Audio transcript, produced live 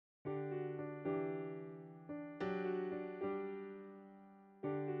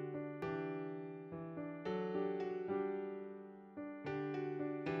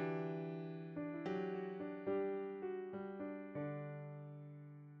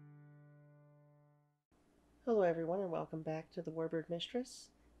Hello everyone and welcome back to the Warbird Mistress.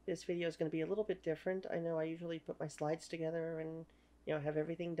 This video is going to be a little bit different. I know I usually put my slides together and have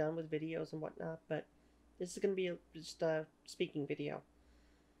everything done with videos and whatnot, but this is going to be just a speaking video.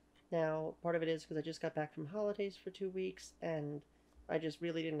 Now, part of it is because I just got back from holidays for 2 weeks and I just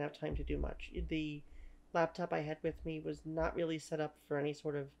really didn't have time to do much. The laptop I had with me was not really set up for any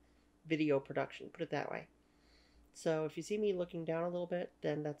sort of video production, put it that way. So if you see me looking down a little bit,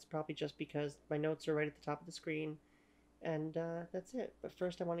 then that's probably just because my notes are right at the top of the screen, and that's it. But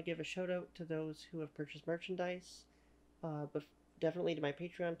first, I want to give a shout out to those who have purchased merchandise, but definitely to my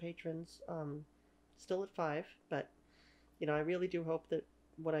Patreon patrons. Still at 5, but I really do hope that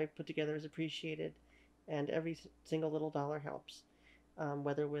what I put together is appreciated, and every single little dollar helps,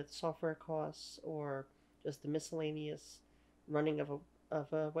 whether with software costs or just the miscellaneous running of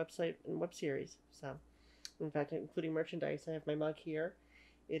a website and web series. So. In fact, including merchandise, I have my mug here.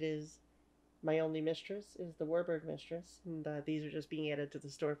 It is My Only Mistress is the Warbird Mistress, and these are just being added to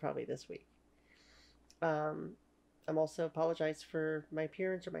the store probably this week. I'm also apologize for my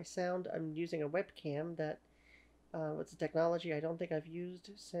appearance or my sound. I'm using a webcam that it's a technology I don't think I've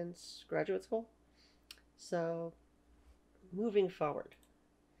used since graduate school. So, moving forward,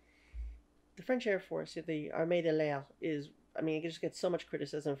 the French Air Force, the Armée de l'Air, it just gets so much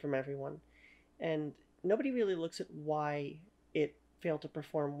criticism from everyone. And nobody really looks at why it failed to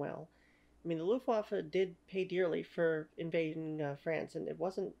perform well. The Luftwaffe did pay dearly for invading France, and it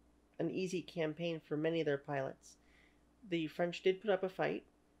wasn't an easy campaign for many of their pilots. The French did put up a fight,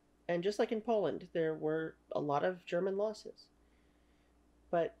 and just like in Poland, there were a lot of German losses.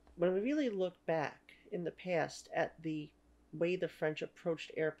 But when we really look back in the past at the way the French approached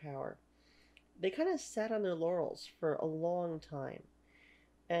air power, they kind of sat on their laurels for a long time.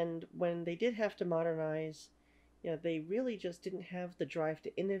 And when they did have to modernize, they really just didn't have the drive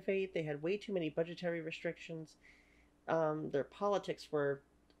to innovate. They had way too many budgetary restrictions. Their politics were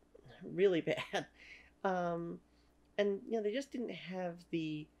really bad. Um, and, they just didn't have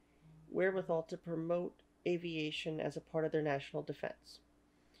the wherewithal to promote aviation as a part of their national defense.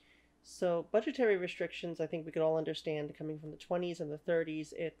 So, budgetary restrictions, I think we could all understand coming from the 20s and the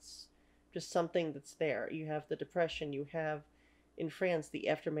 30s. It's just something that's there. You have the Depression, you have in France, the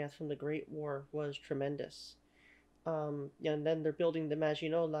aftermath from the Great War was tremendous. And then they're building the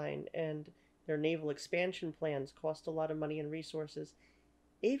Maginot Line, and their naval expansion plans cost a lot of money and resources.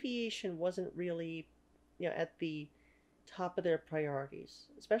 Aviation wasn't really, at the top of their priorities,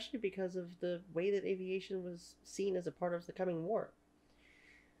 especially because of the way that aviation was seen as a part of the coming war.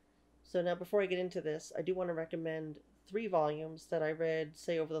 So now, before I get into this, I do want to recommend 3 volumes that I read,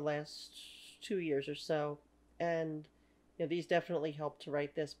 say, over the last 2 years or so, and these definitely helped to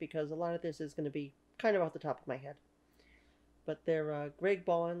write this because a lot of this is going to be kind of off the top of my head. But they're Greg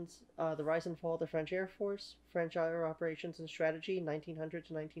Bond's The Rise and Fall of the French Air Force, French Air Operations and Strategy, 1900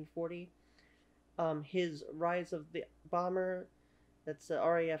 to 1940. His Rise of the Bomber, that's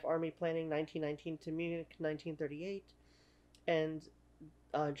RAF Army Planning, 1919 to Munich, 1938. And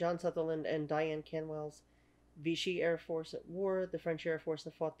John Sutherland and Diane Canwell's Vichy Air Force at War, the French Air Force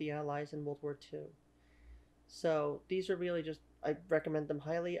that fought the Allies in World War II. So these are really just, I recommend them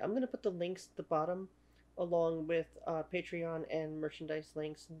highly. I'm going to put the links at the bottom along with Patreon and merchandise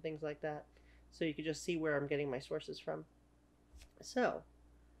links and things like that. So you can just see where I'm getting my sources from. So,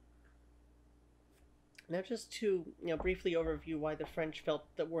 now just to briefly overview why the French felt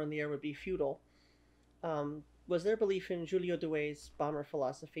that war in the air would be futile, was their belief in Julio Douai's bomber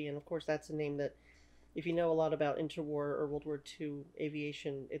philosophy. And of course that's a name that, if you know a lot about interwar or World War II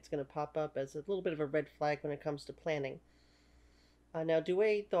aviation, it's going to pop up as a little bit of a red flag when it comes to planning. Now,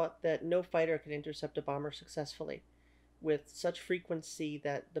 Douai thought that no fighter could intercept a bomber successfully with such frequency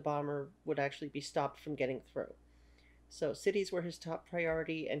that the bomber would actually be stopped from getting through. So cities were his top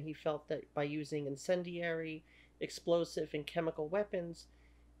priority, and he felt that by using incendiary, explosive, and chemical weapons,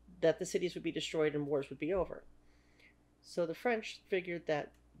 that the cities would be destroyed and wars would be over. So the French figured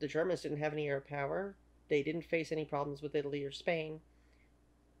that the Germans didn't have any air power, they didn't face any problems with Italy or Spain,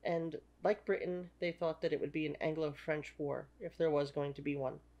 and like Britain, they thought that it would be an Anglo-French war, if there was going to be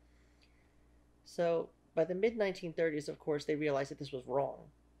one. So by the mid-1930s, of course, they realized that this was wrong.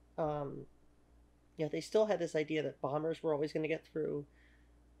 They still had this idea that bombers were always going to get through,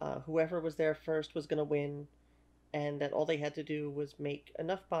 whoever was there first was going to win, and that all they had to do was make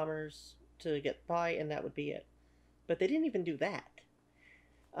enough bombers to get by, and that would be it. But they didn't even do that.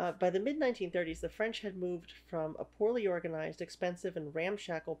 By the mid-1930s, the French had moved from a poorly organized, expensive, and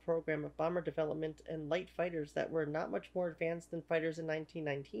ramshackle program of bomber development and light fighters that were not much more advanced than fighters in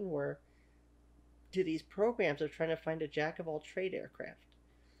 1919 were, to these programs of trying to find a jack-of-all-trade aircraft.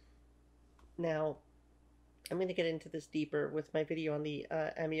 Now, I'm going to get into this deeper with my video on the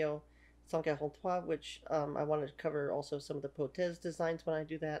Amiot 143, which I want to cover also some of the Potez designs when I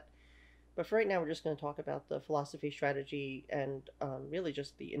do that. But for right now, we're just going to talk about the philosophy, strategy, and really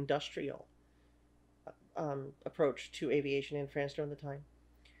just the industrial approach to aviation in France during the time.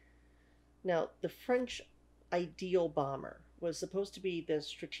 Now, the French ideal bomber was supposed to be this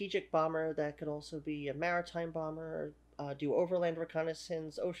strategic bomber that could also be a maritime bomber, do overland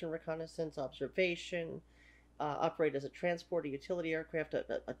reconnaissance, ocean reconnaissance, observation, operate as a transport, a utility aircraft,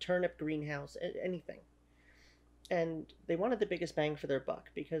 a turnip greenhouse, anything. And they wanted the biggest bang for their buck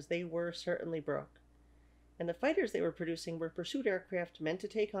because they were certainly broke. And the fighters they were producing were pursuit aircraft meant to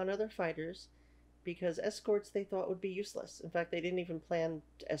take on other fighters because escorts they thought would be useless. In fact, they didn't even plan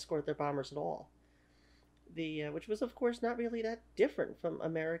to escort their bombers at all. Which was, of course, not really that different from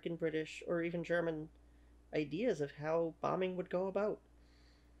American, British, or even German ideas of how bombing would go about.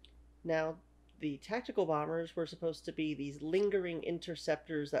 Now, the tactical bombers were supposed to be these lingering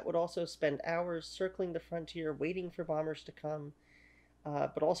interceptors that would also spend hours circling the frontier waiting for bombers to come,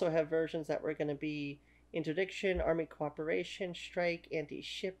 but also have versions that were going to be interdiction, army cooperation, strike,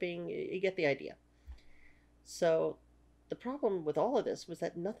 anti-shipping. You get the idea. So the problem with all of this was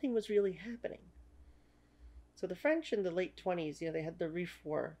that nothing was really happening. So the French in the late 20s, they had the Rif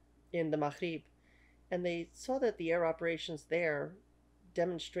War in the Maghreb, and they saw that the air operations there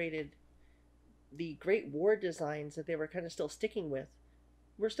demonstrated the great war designs that they were kind of still sticking with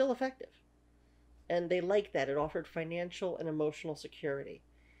were still effective. And they liked that. It offered financial and emotional security.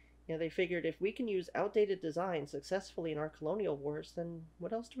 They figured if we can use outdated designs successfully in our colonial wars, then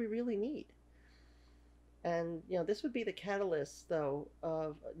what else do we really need? And, this would be the catalyst, though,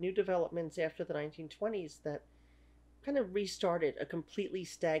 of new developments after the 1920s that kind of restarted a completely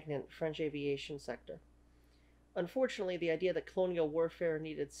stagnant French aviation sector. Unfortunately, the idea that colonial warfare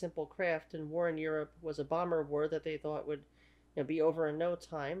needed simple craft and war in Europe was a bomber war that they thought would be over in no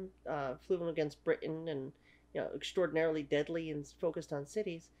time, flew against Britain and extraordinarily deadly and focused on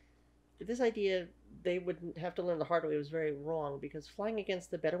cities. This idea they would have to learn the hard way was very wrong because flying against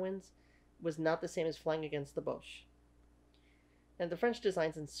the Bedouins was not the same as flying against the Boche. And the French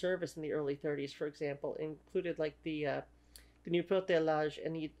designs in service in the early 30s, for example, included like the Nieuport de l'Age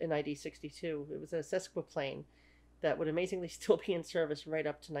in ID-62. It was a sesquiplane that would amazingly still be in service right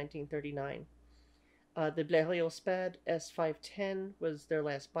up to 1939. The Blériot-Spad S510 was their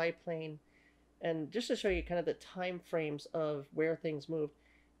last biplane. And just to show you kind of the time frames of where things moved,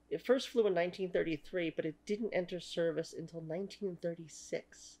 it first flew in 1933, but it didn't enter service until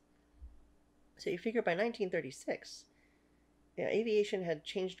 1936. So you figure by 1936, aviation had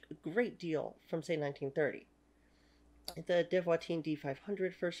changed a great deal from, say, 1930. The Devoitine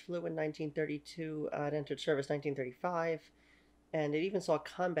D500 first flew in 1932. It entered service 1935, and it even saw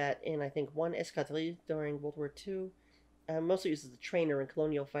combat in, I think, one escadrille during World War II. Mostly used as a trainer and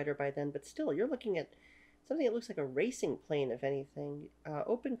colonial fighter by then, but still, you're looking at something that looks like a racing plane, if anything.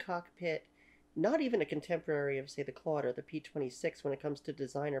 Open cockpit, not even a contemporary of, say, the Claude or the P-26 when it comes to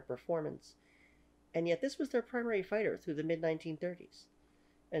design or performance. And yet this was their primary fighter through the mid-1930s.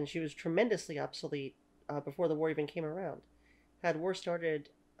 And she was tremendously obsolete before the war even came around. Had war started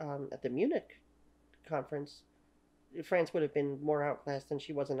at the Munich conference, France would have been more outclassed than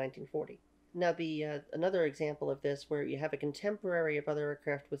she was in 1940. Now, another example of this, where you have a contemporary of other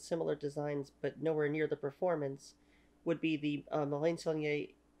aircraft with similar designs but nowhere near the performance, would be the Morane-Saulnier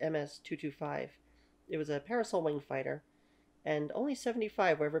MS-225. It was a parasol wing fighter, and only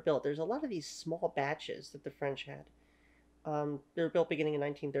 75 were ever built. There's a lot of these small batches that the French had. They were built beginning in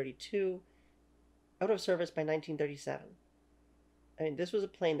 1932, out of service by 1937. I mean, this was a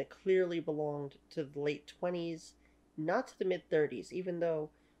plane that clearly belonged to the late 20s, not to the mid-30s, even though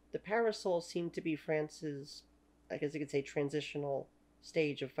the Parasol seemed to be France's, I guess you could say, transitional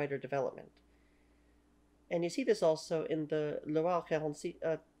stage of fighter development. And you see this also in the Loire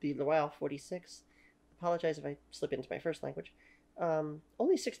 46. Apologize if I slip into my first language.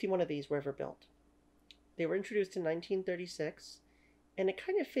 Only 61 of these were ever built. They were introduced in 1936, and it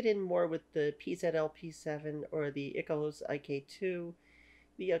kind of fit in more with the PZL P7 or the Icarus IK2,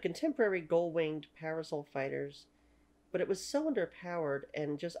 the contemporary gull-winged Parasol fighters, but it was so underpowered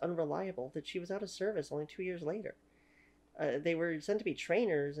and just unreliable that she was out of service only 2 years later. They were sent to be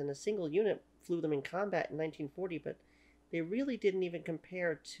trainers, and a single unit flew them in combat in 1940, but they really didn't even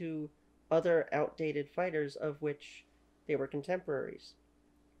compare to other outdated fighters of which they were contemporaries.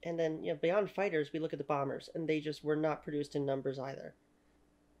 And then, beyond fighters, we look at the bombers, and they just were not produced in numbers either.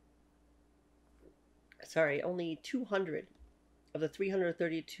 Sorry, only 200 of the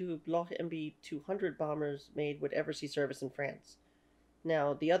 332 Bloch MB-200 bombers made would ever see service in France.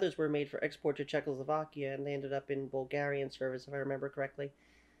 Now, the others were made for export to Czechoslovakia, and they ended up in Bulgarian service, if I remember correctly.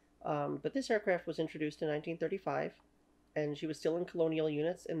 But this aircraft was introduced in 1935, and she was still in colonial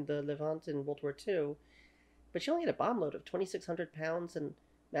units in the Levant in World War II, but she only had a bomb load of 2,600 pounds and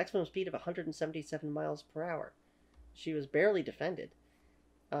maximum speed of 177 miles per hour. She was barely defended.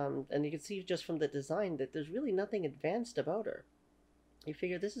 And you can see just from the design that there's really nothing advanced about her. You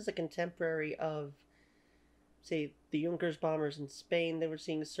figure this is a contemporary of, say, the Junkers bombers in Spain. They were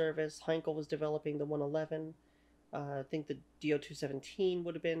seeing service. Heinkel was developing the 111. I think the DO-217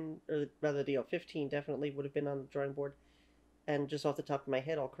 would have been, or rather the DO-15 definitely would have been on the drawing board. And just off the top of my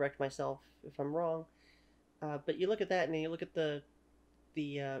head, I'll correct myself if I'm wrong. But you look at that, and then you look at the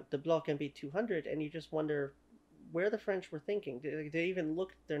Block MB200, and you just wonder where the French were thinking. Did they even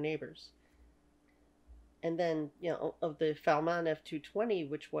look at their neighbors? And then, of the Farman F-220,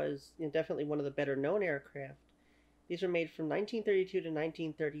 which was definitely one of the better known aircraft, these were made from 1932 to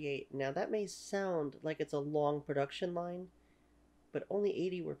 1938. Now, that may sound like it's a long production line, but only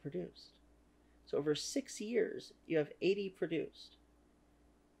 80 were produced. So over 6 years, you have 80 produced.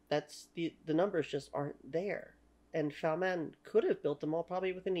 That's the numbers just aren't there. And Farman could have built them all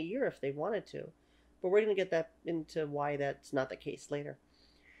probably within a year if they wanted to. But we're going to get that into why that's not the case later.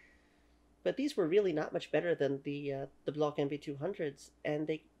 But these were really not much better than the Block MB200s, and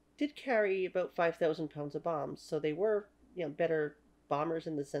they did carry about 5,000 pounds of bombs. So they were better bombers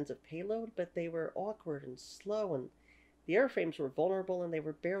in the sense of payload, but they were awkward and slow, and the airframes were vulnerable, and they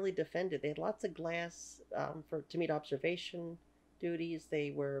were barely defended. They had lots of glass to meet observation duties.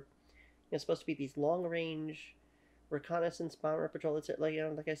 They were supposed to be these long-range reconnaissance bomber patrol. It's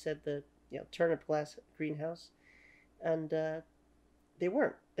like I said, the turnip glass greenhouse, and they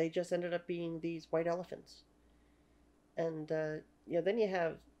weren't. They just ended up being these white elephants. And then you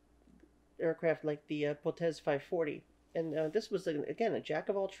have aircraft like the Potez 540, and this was again a jack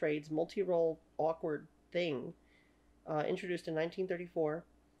of all trades, multi-role, awkward thing, introduced in 1934,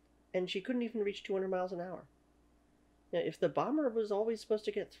 and she couldn't even reach 200 miles an hour. Now, if the bomber was always supposed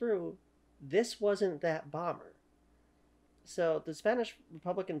to get through, this wasn't that bomber. So the Spanish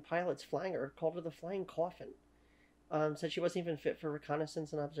Republican pilots flying her called her the flying coffin. Said she wasn't even fit for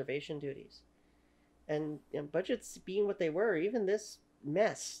reconnaissance and observation duties. And budgets being what they were, even this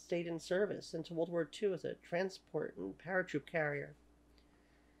mess stayed in service into World War II as a transport and paratroop carrier.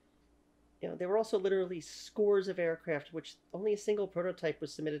 There were also literally scores of aircraft, which only a single prototype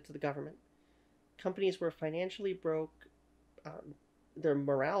was submitted to the government. Companies were financially broke. Their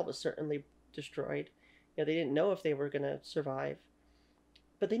morale was certainly destroyed. They didn't know if they were going to survive.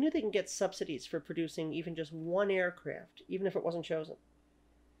 But they knew they can get subsidies for producing even just one aircraft, even if it wasn't chosen.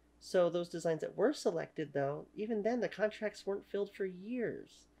 So those designs that were selected, though, even then the contracts weren't filled for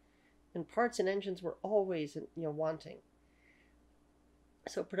years. And parts and engines were always, wanting.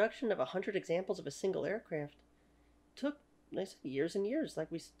 So production of 100 examples of a single aircraft took years and years,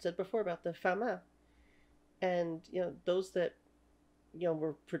 like we said before about the Farman. And, those that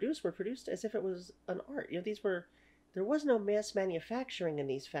were produced as if it was an art. There was no mass manufacturing in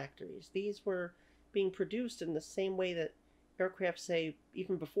these factories. These were being produced in the same way that aircraft, say,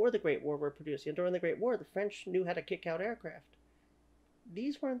 even before the Great War were produced. During the Great War, the French knew how to kick out aircraft.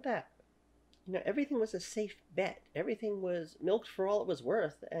 These weren't that. Everything was a safe bet. Everything was milked for all it was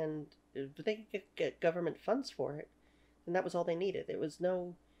worth, and if they could get government funds for it, then that was all they needed. There was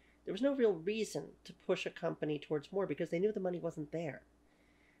no real reason to push a company towards more because they knew the money wasn't there.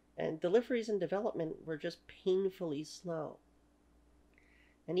 And deliveries and development were just painfully slow.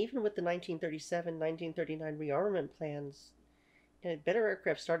 And even with the 1937-1939 rearmament plans, better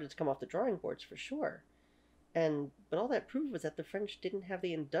aircraft started to come off the drawing boards for sure. But all that proved was that the French didn't have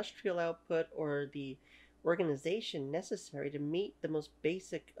the industrial output or the organization necessary to meet the most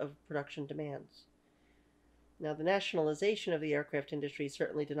basic of production demands. Now, the nationalization of the aircraft industry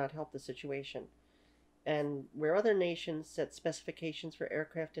certainly did not help the situation. And where other nations set specifications for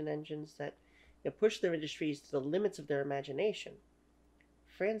aircraft and engines that pushed their industries to the limits of their imagination,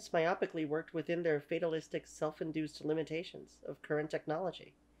 France myopically worked within their fatalistic, self-induced limitations of current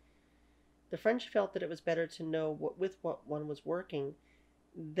technology. The French felt that it was better to know what one was working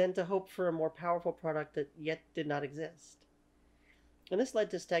than to hope for a more powerful product that yet did not exist. And this led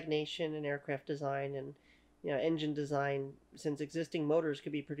to stagnation in aircraft design and engine design, since existing motors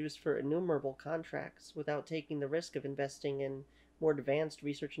could be produced for innumerable contracts without taking the risk of investing in more advanced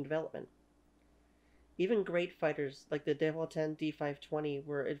research and development. Even great fighters like the Devotin D-520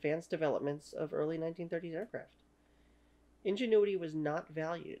 were advanced developments of early 1930s aircraft. Ingenuity was not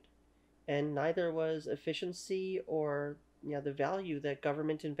valued, and neither was efficiency or the value that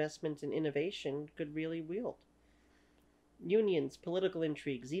government investment in innovation could really wield. Unions, political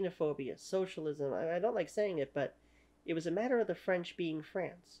intrigue, xenophobia, socialism. I don't like saying it, but it was a matter of the French being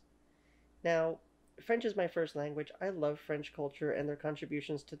France. Now, French is my first language. I love French culture and their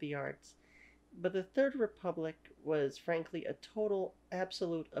contributions to the arts. But the Third Republic was, frankly, a total,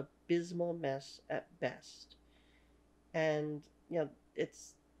 absolute, abysmal mess at best. And,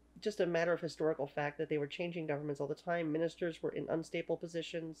 it's just a matter of historical fact that they were changing governments all the time. Ministers were in unstable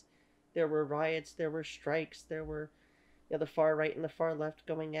positions. There were riots, there were strikes, there were the far right and the far left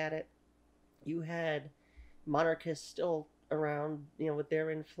going at it. You had monarchists still around, with their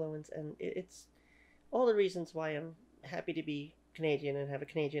influence, and it's all the reasons why I'm happy to be Canadian and have a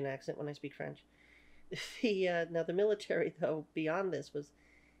Canadian accent when I speak French. Now the military, though, beyond this, was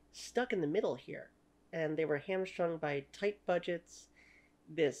stuck in the middle here, and they were hamstrung by tight budgets.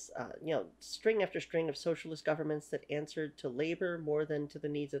 This, string after string of socialist governments that answered to labor more than to the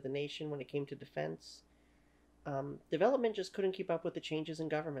needs of the nation when it came to defense. Development just couldn't keep up with the changes in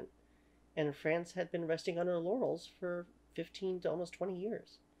government, and France had been resting on her laurels for 15 to almost 20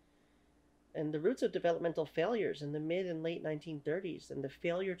 years. And the roots of developmental failures in the mid and late 1930s and the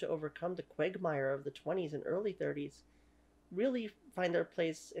failure to overcome the quagmire of the 20s and early 30s really find their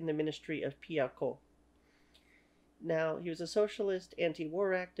place in the ministry of Piacot. Now, he was a socialist,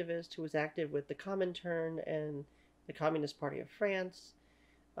 anti-war activist who was active with the Comintern and the Communist Party of France.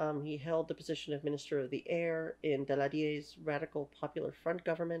 He held the position of Minister of the Air in Daladier's Radical Popular Front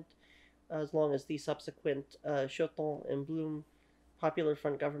government, as long as the subsequent Choton and Blum Popular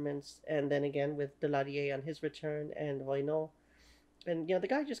Front governments, and then again with Daladier on his return and Renault. And, the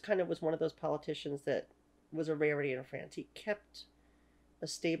guy just kind of was one of those politicians that was a rarity in France. He kept a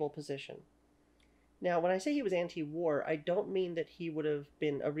stable position. Now, when I say he was anti-war, I don't mean that he would have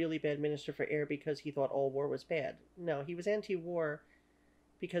been a really bad minister for air because he thought all war was bad. No, he was anti-war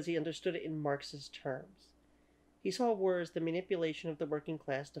because he understood it in Marxist terms. He saw war as the manipulation of the working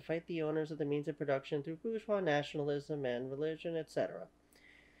class to fight the owners of the means of production through bourgeois nationalism and religion, etc.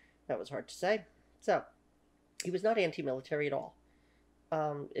 That was hard to say. So, he was not anti-military at all.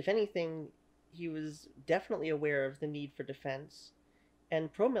 If anything, he was definitely aware of the need for defense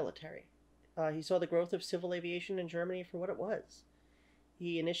and pro-military. He saw the growth of civil aviation in Germany for what it was.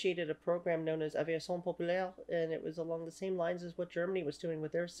 He initiated a program known as Aviation Populaire, and it was along the same lines as what Germany was doing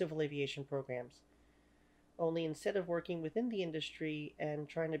with their civil aviation programs. Only instead of working within the industry and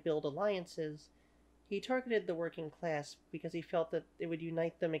trying to build alliances, he targeted the working class because he felt that it would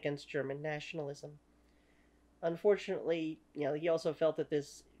unite them against German nationalism. Unfortunately, he also felt that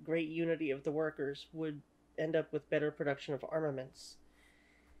this great unity of the workers would end up with better production of armaments.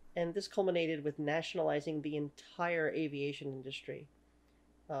 And this culminated with nationalizing the entire aviation industry.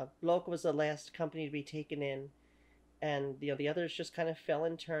 Bloch was the last company to be taken in, and the others just kind of fell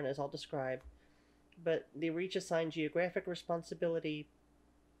in turn, as I'll describe. But they were each assigned geographic responsibility,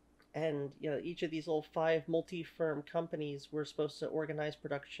 and each of these little 5 multi-firm companies were supposed to organize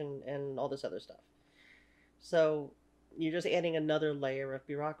production and all this other stuff. So you're just adding another layer of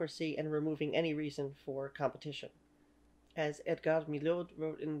bureaucracy and removing any reason for competition. As Edgar Milhaud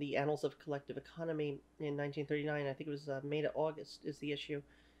wrote in the Annals of Collective Economy in 1939, I think it was May to August is the issue,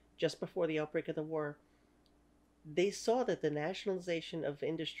 just before the outbreak of the war, they saw that the nationalization of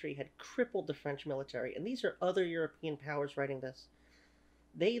industry had crippled the French military, and these are other European powers writing this.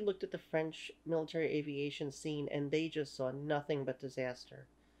 They looked at the French military aviation scene, and they just saw nothing but disaster.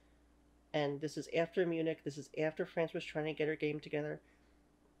 And this is after Munich, this is after France was trying to get her game together,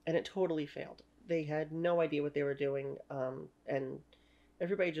 and it totally failed. They had no idea what they were doing, and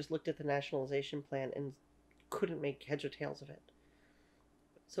everybody just looked at the nationalization plan and couldn't make heads or tails of it.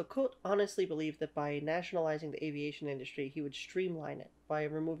 So Cote honestly believed that by nationalizing the aviation industry, he would streamline it by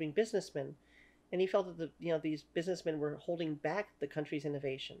removing businessmen, and he felt that these businessmen were holding back the country's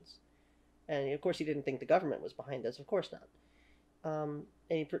innovations. And of course, he didn't think the government was behind this. Of course not. And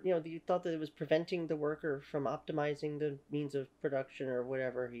he thought that it was preventing the worker from optimizing the means of production or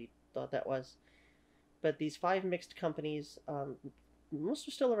whatever he thought that was. But these 5 mixed companies, most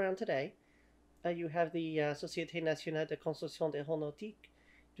are still around today. You have the Société Nationale de Construction d'Aéronautique,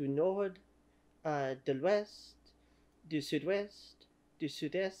 du Nord, de l'Ouest, du Sud-Ouest, du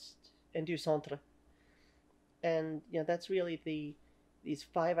Sud-Est, and du Centre. And that's really these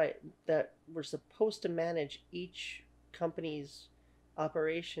 5 that were supposed to manage each company's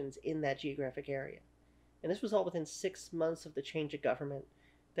operations in that geographic area. And this was all within 6 months of the change of government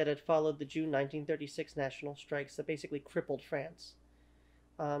that had followed the June 1936 national strikes that basically crippled France.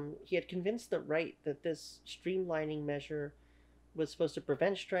 He had convinced the right that this streamlining measure was supposed to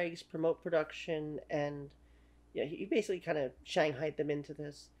prevent strikes, promote production, and he basically kind of shanghaied them into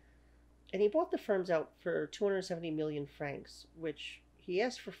this. And he bought the firms out for 270 million francs, which he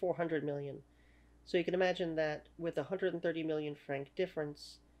asked for 400 million. So you can imagine that with a 130 million franc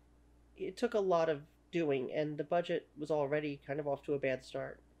difference, it took a lot of doing, and the budget was already kind of off to a bad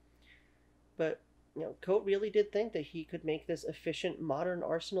start. But Coate really did think that he could make this efficient, modern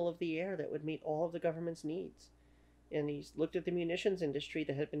arsenal of the air that would meet all of the government's needs. And he's looked at the munitions industry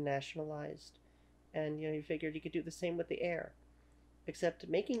that had been nationalized, and he figured he could do the same with the air. Except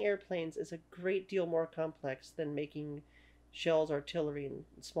making airplanes is a great deal more complex than making shells, artillery, and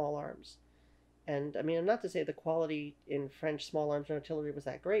small arms. And I mean, I'm not to say the quality in French small arms and artillery was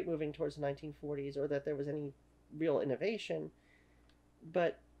that great moving towards the 1940s, or that there was any real innovation,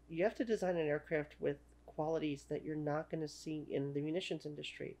 but you have to design an aircraft with qualities that you're not going to see in the munitions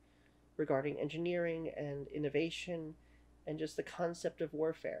industry regarding engineering and innovation and just the concept of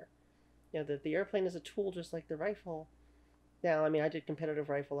warfare. That the airplane is a tool just like the rifle. Now, I mean, I did competitive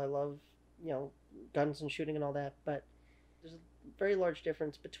rifle. I love, guns and shooting and all that, but there's a very large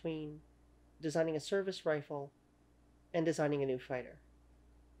difference between designing a service rifle and designing a new fighter.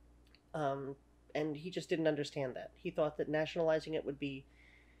 And he just didn't understand that. He thought that nationalizing it would be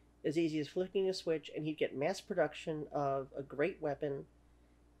as easy as flicking a switch and he'd get mass production of a great weapon.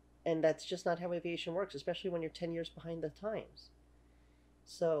 And that's just not how aviation works, especially when you're 10 years behind the times.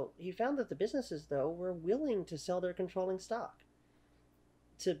 So he found that the businesses, though, were willing to sell their controlling stock.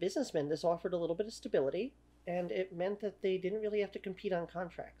 To businessmen, this offered a little bit of stability, and it meant that they didn't really have to compete on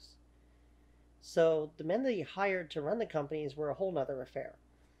contracts. So the men that he hired to run the companies were a whole nother affair.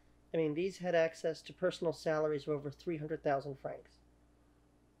 I mean, these had access to personal salaries of over 300,000 francs.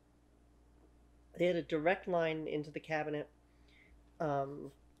 They had a direct line into the cabinet.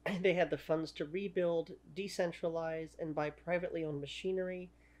 They had the funds to rebuild, decentralize, and buy privately owned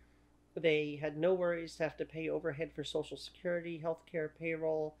machinery. They had no worries to have to pay overhead for Social Security, healthcare,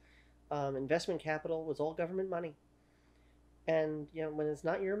 payroll, investment capital was all government money. And when it's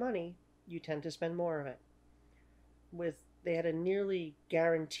not your money, you tend to spend more of it. They had a nearly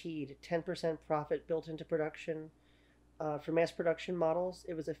guaranteed 10% profit built into production. For mass production models,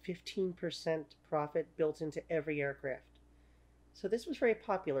 it was a 15% profit built into every aircraft. So this was very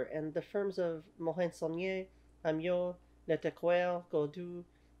popular, and the firms of Morane-Saulnier, Amiot, Interwar, Gaudu,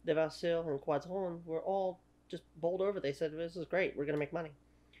 Devasseur, and Quadron were all just bowled over. They said, this is great, we're going to make money.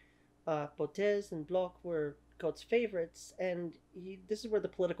 Potez and Bloch were Coate's favorites, and this is where the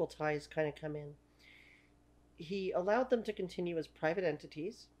political ties kind of come in. He allowed them to continue as private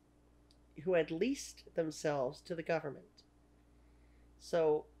entities who had leased themselves to the government.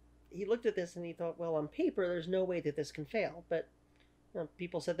 So he looked at this and he thought, well, on paper, there's no way that this can fail, but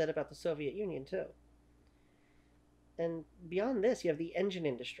people said that about the Soviet Union, too. And beyond this, you have the engine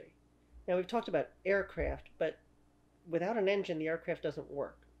industry. Now, we've talked about aircraft, but without an engine, the aircraft doesn't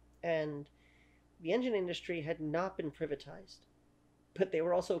work. And the engine industry had not been privatized, but they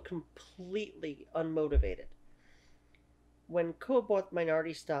were also completely unmotivated. When Coate bought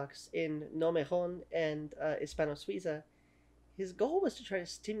minority stocks in Morane and Hispano-Suiza, his goal was to try to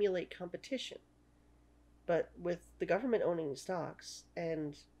stimulate competition. But with the government owning stocks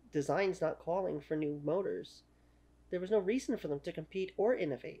and designs not calling for new motors, there was no reason for them to compete or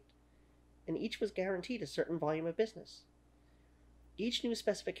innovate, and each was guaranteed a certain volume of business. Each new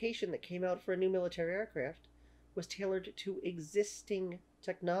specification that came out for a new military aircraft was tailored to existing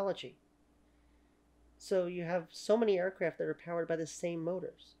technology. So you have so many aircraft that are powered by the same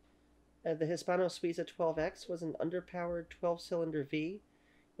motors. The Hispano-Suiza 12X was an underpowered 12-cylinder V,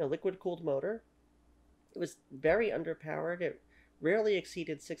 liquid-cooled motor. It was very underpowered. It rarely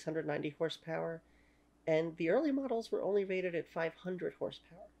exceeded 690 horsepower, and the early models were only rated at 500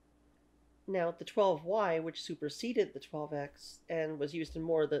 horsepower. Now, the 12Y, which superseded the 12X and was used in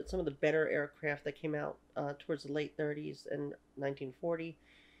some of the better aircraft that came out towards the late 30s and 1940,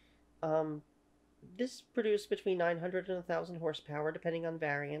 this produced between 900 and 1,000 horsepower, depending on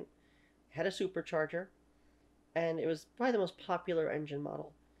variant, had a supercharger, and it was probably the most popular engine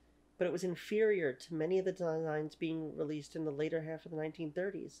model. But it was inferior to many of the designs being released in the later half of the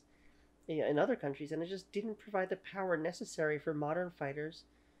 1930s in other countries, and it just didn't provide the power necessary for modern fighters,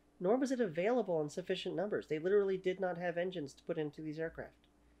 nor was it available in sufficient numbers. They literally did not have engines to put into these aircraft.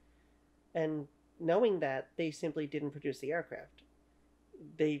 And knowing that, they simply didn't produce the aircraft.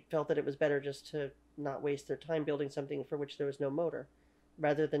 They felt that it was better just to not waste their time building something for which there was no motor,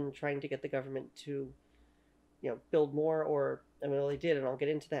 rather than trying to get the government to, build more, or, I mean, well, they did, and I'll get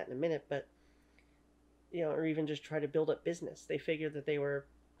into that in a minute, but, or even just try to build up business. They figured that they were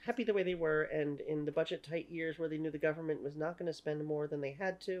happy the way they were, and in the budget tight years where they knew the government was not going to spend more than they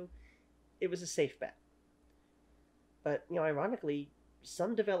had to, it was a safe bet. But, ironically,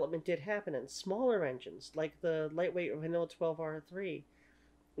 some development did happen in smaller engines, like the lightweight Renault 12R3. It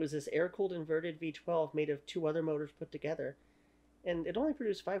was this air-cooled inverted V12 made of two other motors put together, and it only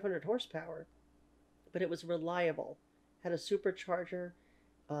produced 500 horsepower, but it was reliable, had a supercharger,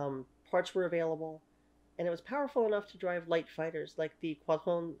 parts were available, and it was powerful enough to drive light fighters like the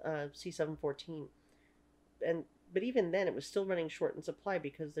Quadron C-714. And but even then, it was still running short in supply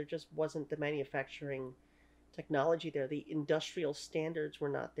because there just wasn't the manufacturing technology there. The industrial standards were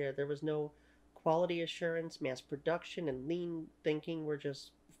not there. There was no quality assurance, mass production, and lean thinking were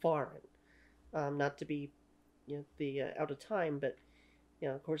just foreign. Not to be, out of time, but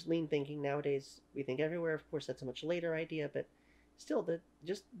of course, lean thinking nowadays we think everywhere. Of course, that's a much later idea, but still, the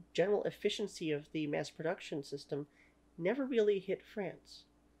just general efficiency of the mass production system never really hit France.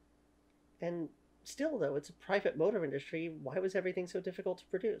 And still, though, it's a private motor industry. Why was everything so difficult to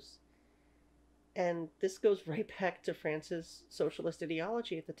produce? And this goes right back to France's socialist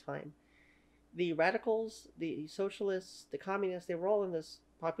ideology at the time. The radicals, the socialists, the communists, they were all in this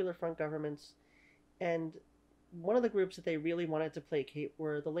Popular Front governments. And one of the groups that they really wanted to placate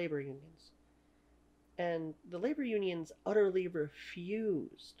were the labor unions. And the labor unions utterly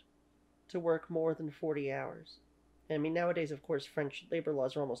refused to work more than 40 hours. I mean, nowadays, of course, French labor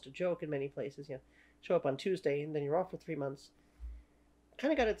laws are almost a joke in many places. Show up on Tuesday and then you're off for 3 months.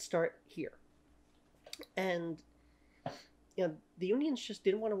 Kind of got its start here. And the unions just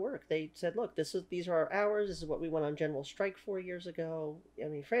didn't want to work. They said, look, these are our hours. This is what we went on general strike 4 years ago. I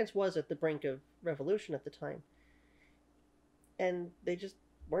mean, France was at the brink of revolution at the time. And they just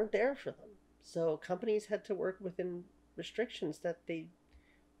weren't there for them. So companies had to work within restrictions that they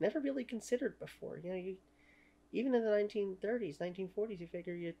never really considered before. Even in the 1930s, 1940s, you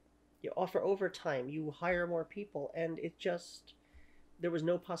figure you offer overtime, you hire more people, and there was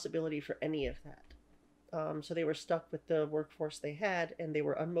no possibility for any of that. So they were stuck with the workforce they had, and they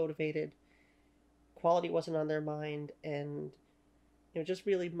were unmotivated. Quality wasn't on their mind, and just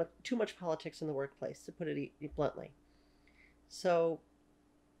really too much politics in the workplace, to put it bluntly. So,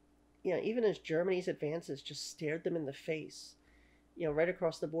 even as Germany's advances just stared them in the face, right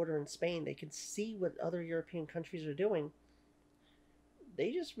across the border in Spain, they could see what other European countries are doing.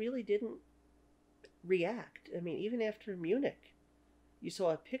 They just really didn't react. I mean, even after Munich, you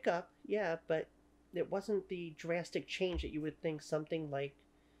saw a pickup, yeah, but it wasn't the drastic change that you would think something like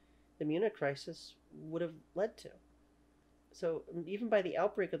the Munich crisis would have led to. So even by the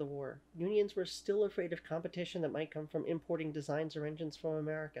outbreak of the war, unions were still afraid of competition that might come from importing designs or engines from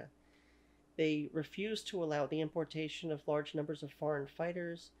America. They refused to allow the importation of large numbers of foreign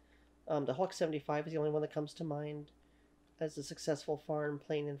fighters. The Hawk 75 is the only one that comes to mind as a successful foreign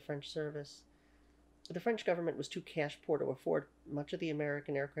plane in French service. The French government was too cash poor to afford much of the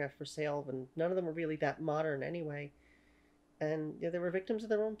American aircraft for sale, and none of them were really that modern anyway. And they were victims of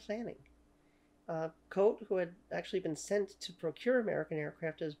their own planning. Cote, who had actually been sent to procure American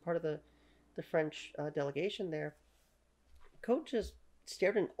aircraft as part of the French delegation there, Cote just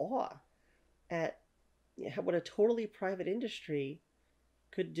stared in awe at what a totally private industry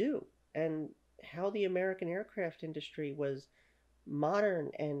could do, and how the American aircraft industry was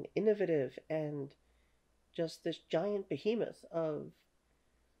modern and innovative and just this giant behemoth of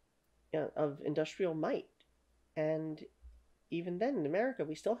industrial might. And even then in America,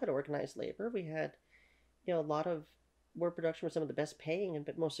 we still had organized labor. We had a lot of war production with some of the best paying and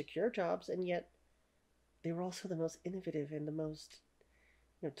most secure jobs, and yet they were also the most innovative and the most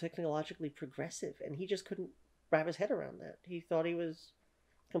technologically progressive, and he just couldn't wrap his head around that. He thought he was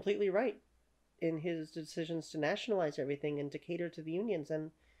completely right in his decisions to nationalize everything and to cater to the unions,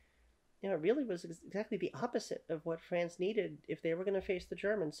 and it really was exactly the opposite of what France needed if they were going to face the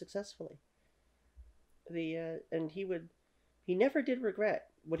Germans successfully. And he never did regret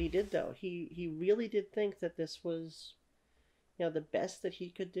what he did, though. He really did think that this was the best that he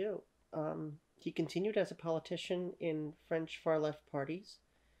could do. He continued as a politician in French far-left parties.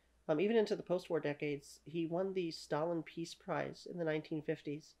 Even into the post-war decades, he won the Stalin Peace Prize in the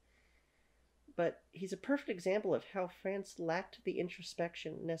 1950s. But he's a perfect example of how France lacked the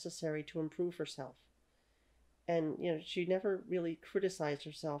introspection necessary to improve herself. And, she never really criticized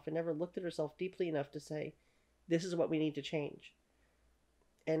herself and never looked at herself deeply enough to say, this is what we need to change.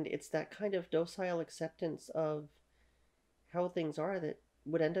 And it's that kind of docile acceptance of how things are that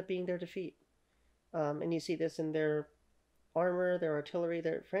would end up being their defeat. And you see this in their armor, their artillery.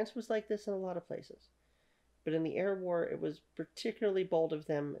 France was like this in a lot of places. But in the air war, it was particularly bold of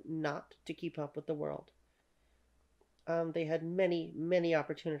them not to keep up with the world. They had many, many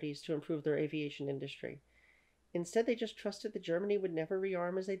opportunities to improve their aviation industry. Instead, they just trusted that Germany would never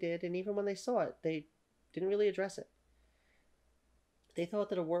rearm as they did, and even when they saw it, they didn't really address it. They thought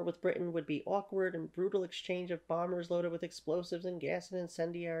that a war with Britain would be awkward and brutal exchange of bombers loaded with explosives and gas and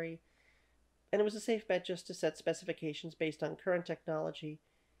incendiary, and it was a safe bet just to set specifications based on current technology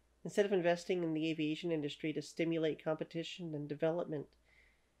instead of investing in the aviation industry to stimulate competition and development.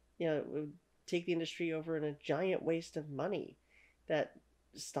 It would take the industry over in a giant waste of money that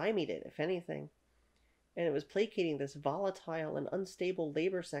stymied it, if anything. And it was placating this volatile and unstable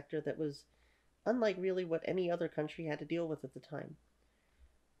labor sector that was unlike really what any other country had to deal with at the time.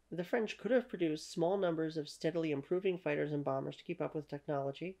 The French could have produced small numbers of steadily improving fighters and bombers to keep up with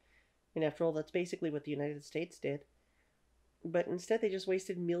technology, and after all, that's basically what the United States did. But instead, they just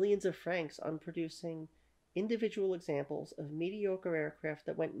wasted millions of francs on producing individual examples of mediocre aircraft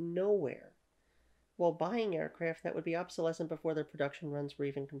that went nowhere, while buying aircraft that would be obsolescent before their production runs were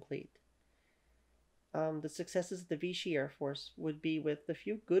even complete. The successes of the Vichy Air Force would be with the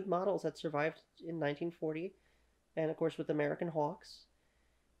few good models that survived in 1940, and of course with American Hawks.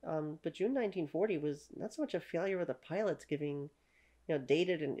 But June 1940 was not so much a failure of the pilots giving,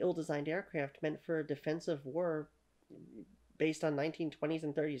 dated and ill-designed aircraft meant for a defensive war based on 1920s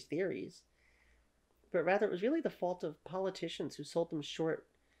and 30s theories, but rather it was really the fault of politicians who sold them short,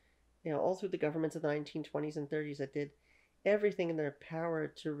 all through the governments of the 1920s and 30s that did everything in their power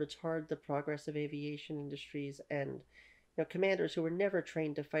to retard the progress of aviation industries, and commanders who were never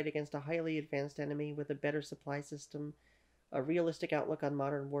trained to fight against a highly advanced enemy with a better supply system, a realistic outlook on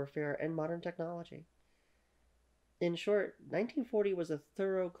modern warfare, and modern technology. In short, 1940 was a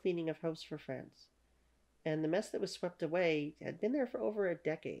thorough cleaning of house for France, and the mess that was swept away had been there for over a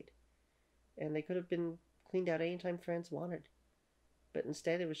decade, and they could have been cleaned out anytime France wanted. But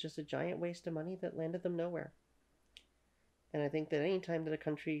instead, it was just a giant waste of money that landed them nowhere. And I think that any time that a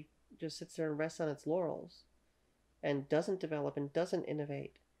country just sits there and rests on its laurels and doesn't develop and doesn't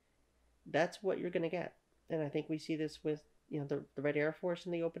innovate, that's what you're going to get. And I think we see this with, the Red Air Force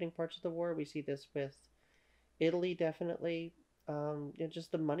in the opening parts of the war. We see this with Italy, definitely.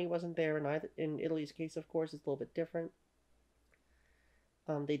 Just the money wasn't there. And in Italy's case, of course, it's a little bit different.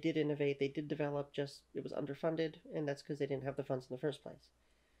 They did innovate, they did develop, just it was underfunded, and that's because they didn't have the funds in the first place.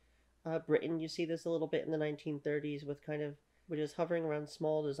 Britain, you see this a little bit in the 1930s with which is hovering around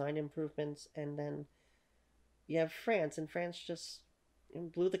small design improvements, and then you have France, and France just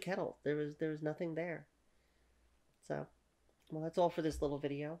blew the kettle. There was nothing there. So, well, that's all for this little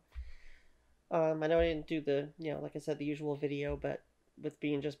video. I know I didn't do the, like I said, the usual video, but with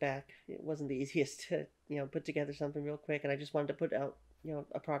being just back, it wasn't the easiest to, put together something real quick, and I just wanted to put out,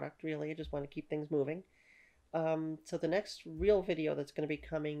 a product, really. I just want to keep things moving. So the next real video that's going to be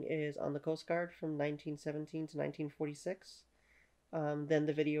coming is on the Coast Guard from 1917 to 1946. Then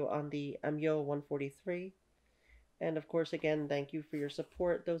the video on the Amiot 143. And of course, again, thank you for your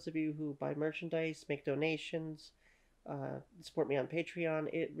support. Those of you who buy merchandise, make donations, support me on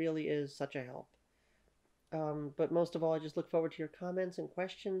Patreon. It really is such a help. But most of all, I just look forward to your comments and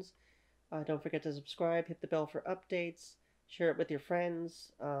questions. Don't forget to subscribe, hit the bell for updates, share it with your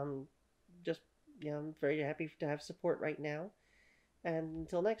friends. I'm very happy to have support right now. And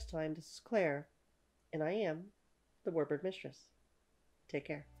until next time, this is Claire, and I am the Warbird Mistress. Take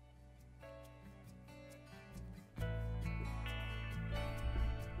care.